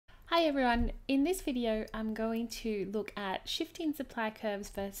Hi everyone, in this video I'm going to look at shifting supply curves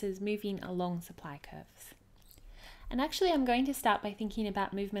versus moving along supply curves. And actually I'm going to start by thinking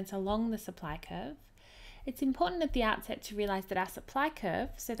about movements along the supply curve. It's important at the outset to realize that our supply curve,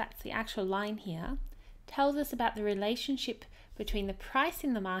 so that's the actual line here, tells us about the relationship between the price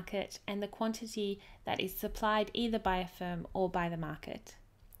in the market and the quantity that is supplied either by a firm or by the market.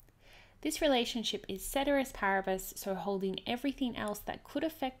 This relationship is ceteris paribus, so holding everything else that could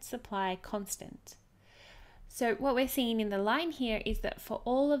affect supply constant. So what we're seeing in the line here is that for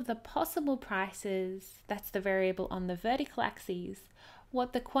all of the possible prices, that's the variable on the vertical axis,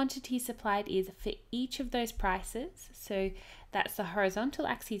 what the quantity supplied is for each of those prices, so that's the horizontal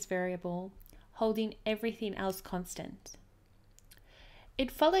axis variable, holding everything else constant. It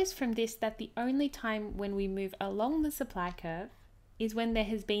follows from this that the only time when we move along the supply curve is when there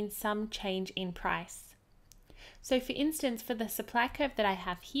has been some change in price. So for instance, for the supply curve that I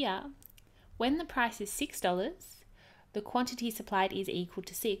have here, when the price is $6, the quantity supplied is equal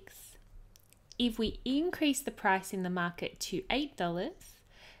to 6. If we increase the price in the market to $8,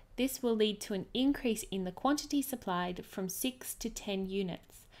 this will lead to an increase in the quantity supplied from 6 to 10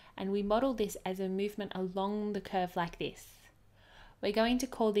 units, and we model this as a movement along the curve like this. We're going to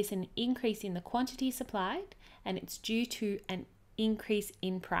call this an increase in the quantity supplied, and it's due to an increase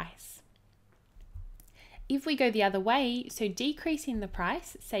in price. If we go the other way, so decreasing the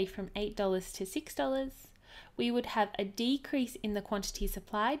price, say from $8 to $6, we would have a decrease in the quantity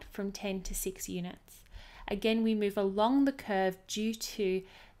supplied from 10 to 6 units. Again, we move along the curve due to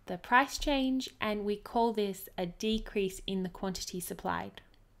the price change, and we call this a decrease in the quantity supplied.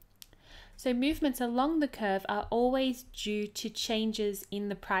 So movements along the curve are always due to changes in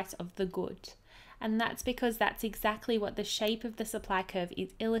the price of the good. And that's because that's exactly what the shape of the supply curve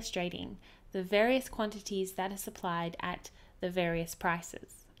is illustrating, the various quantities that are supplied at the various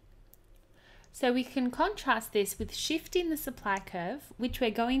prices. So we can contrast this with shifting the supply curve, which we're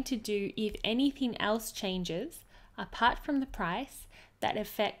going to do if anything else changes, apart from the price, that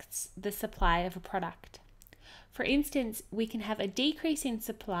affects the supply of a product. For instance, we can have a decrease in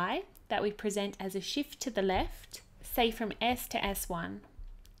supply that we present as a shift to the left, say from S to S1.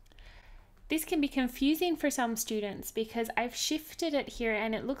 This can be confusing for some students because I've shifted it here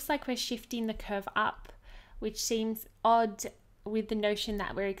and it looks like we're shifting the curve up, which seems odd with the notion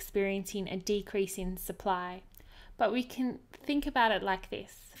that we're experiencing a decrease in supply. But we can think about it like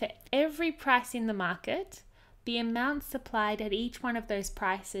this. For every price in the market, the amount supplied at each one of those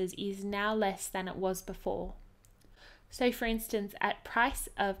prices is now less than it was before. So for instance, at price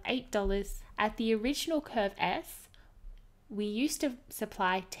of $8, at the original curve S, we used to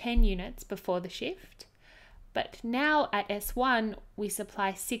supply 10 units before the shift, but now at S1, we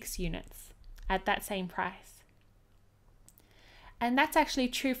supply 6 units at that same price. And that's actually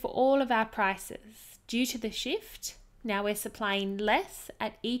true for all of our prices. Due to the shift, now we're supplying less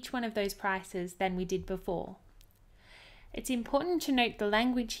at each one of those prices than we did before. It's important to note the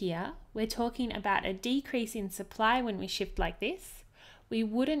language here. We're talking about a decrease in supply when we shift like this. We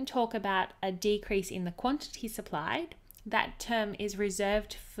wouldn't talk about a decrease in the quantity supplied. That term is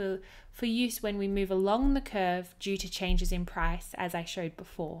reserved for use when we move along the curve due to changes in price, as I showed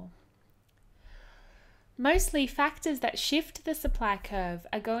before. Mostly factors that shift the supply curve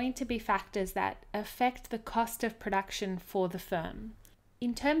are going to be factors that affect the cost of production for the firm.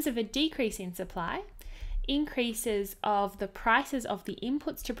 In terms of a decrease in supply, increases of the prices of the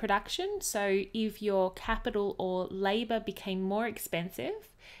inputs to production, so if your capital or labor became more expensive,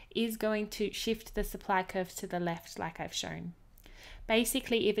 is going to shift the supply curve to the left like I've shown.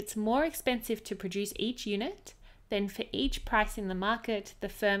 Basically, if it's more expensive to produce each unit, then for each price in the market, the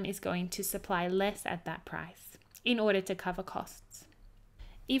firm is going to supply less at that price in order to cover costs.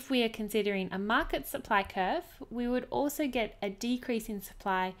 If we are considering a market supply curve, we would also get a decrease in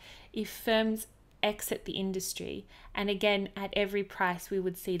supply if firms exit the industry, and again at every price we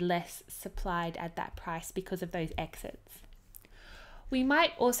would see less supplied at that price because of those exits. We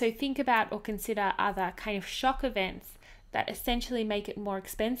might also think about or consider other kind of shock events that essentially make it more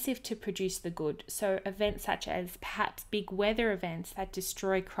expensive to produce the good, so events such as perhaps big weather events that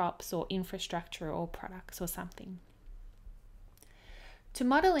destroy crops or infrastructure or products or something. To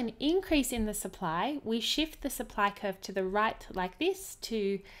model an increase in the supply, we shift the supply curve to the right like this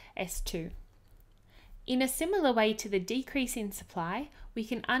to S2. In a similar way to the decrease in supply, we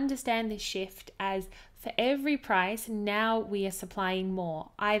can understand this shift as for every price, now we are supplying more,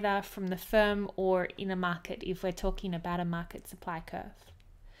 either from the firm or in a market if we're talking about a market supply curve.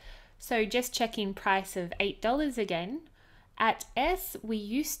 So just checking price of $8 again, at S we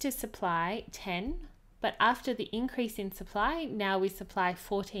used to supply 10, but after the increase in supply, now we supply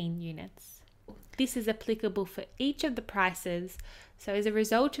 14 units. This is applicable for each of the prices, so as a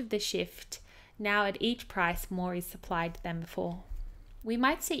result of the shift, now at each price more is supplied than before. We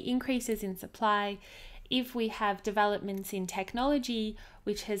might see increases in supply if we have developments in technology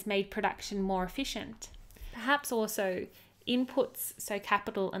which has made production more efficient. Perhaps also inputs, so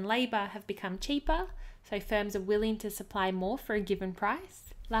capital and labour, have become cheaper, so firms are willing to supply more for a given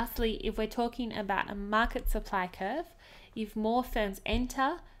price. Lastly, if we're talking about a market supply curve, if more firms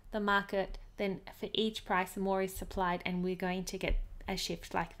enter the market, then for each price more is supplied, and we're going to get a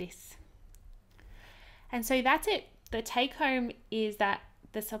shift like this. And so that's it. The take home is that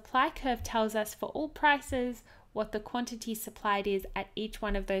the supply curve tells us for all prices what the quantity supplied is at each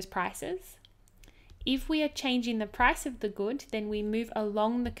one of those prices. If we are changing the price of the good, then we move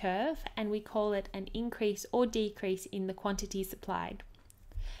along the curve and we call it an increase or decrease in the quantity supplied.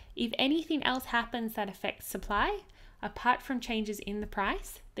 If anything else happens that affects supply, apart from changes in the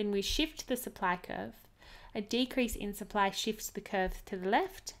price, then we shift the supply curve. A decrease in supply shifts the curve to the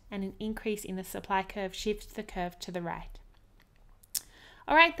left, and an increase in the supply curve shifts the curve to the right.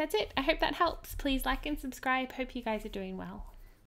 Alright, that's it. I hope that helps. Please like and subscribe. Hope you guys are doing well.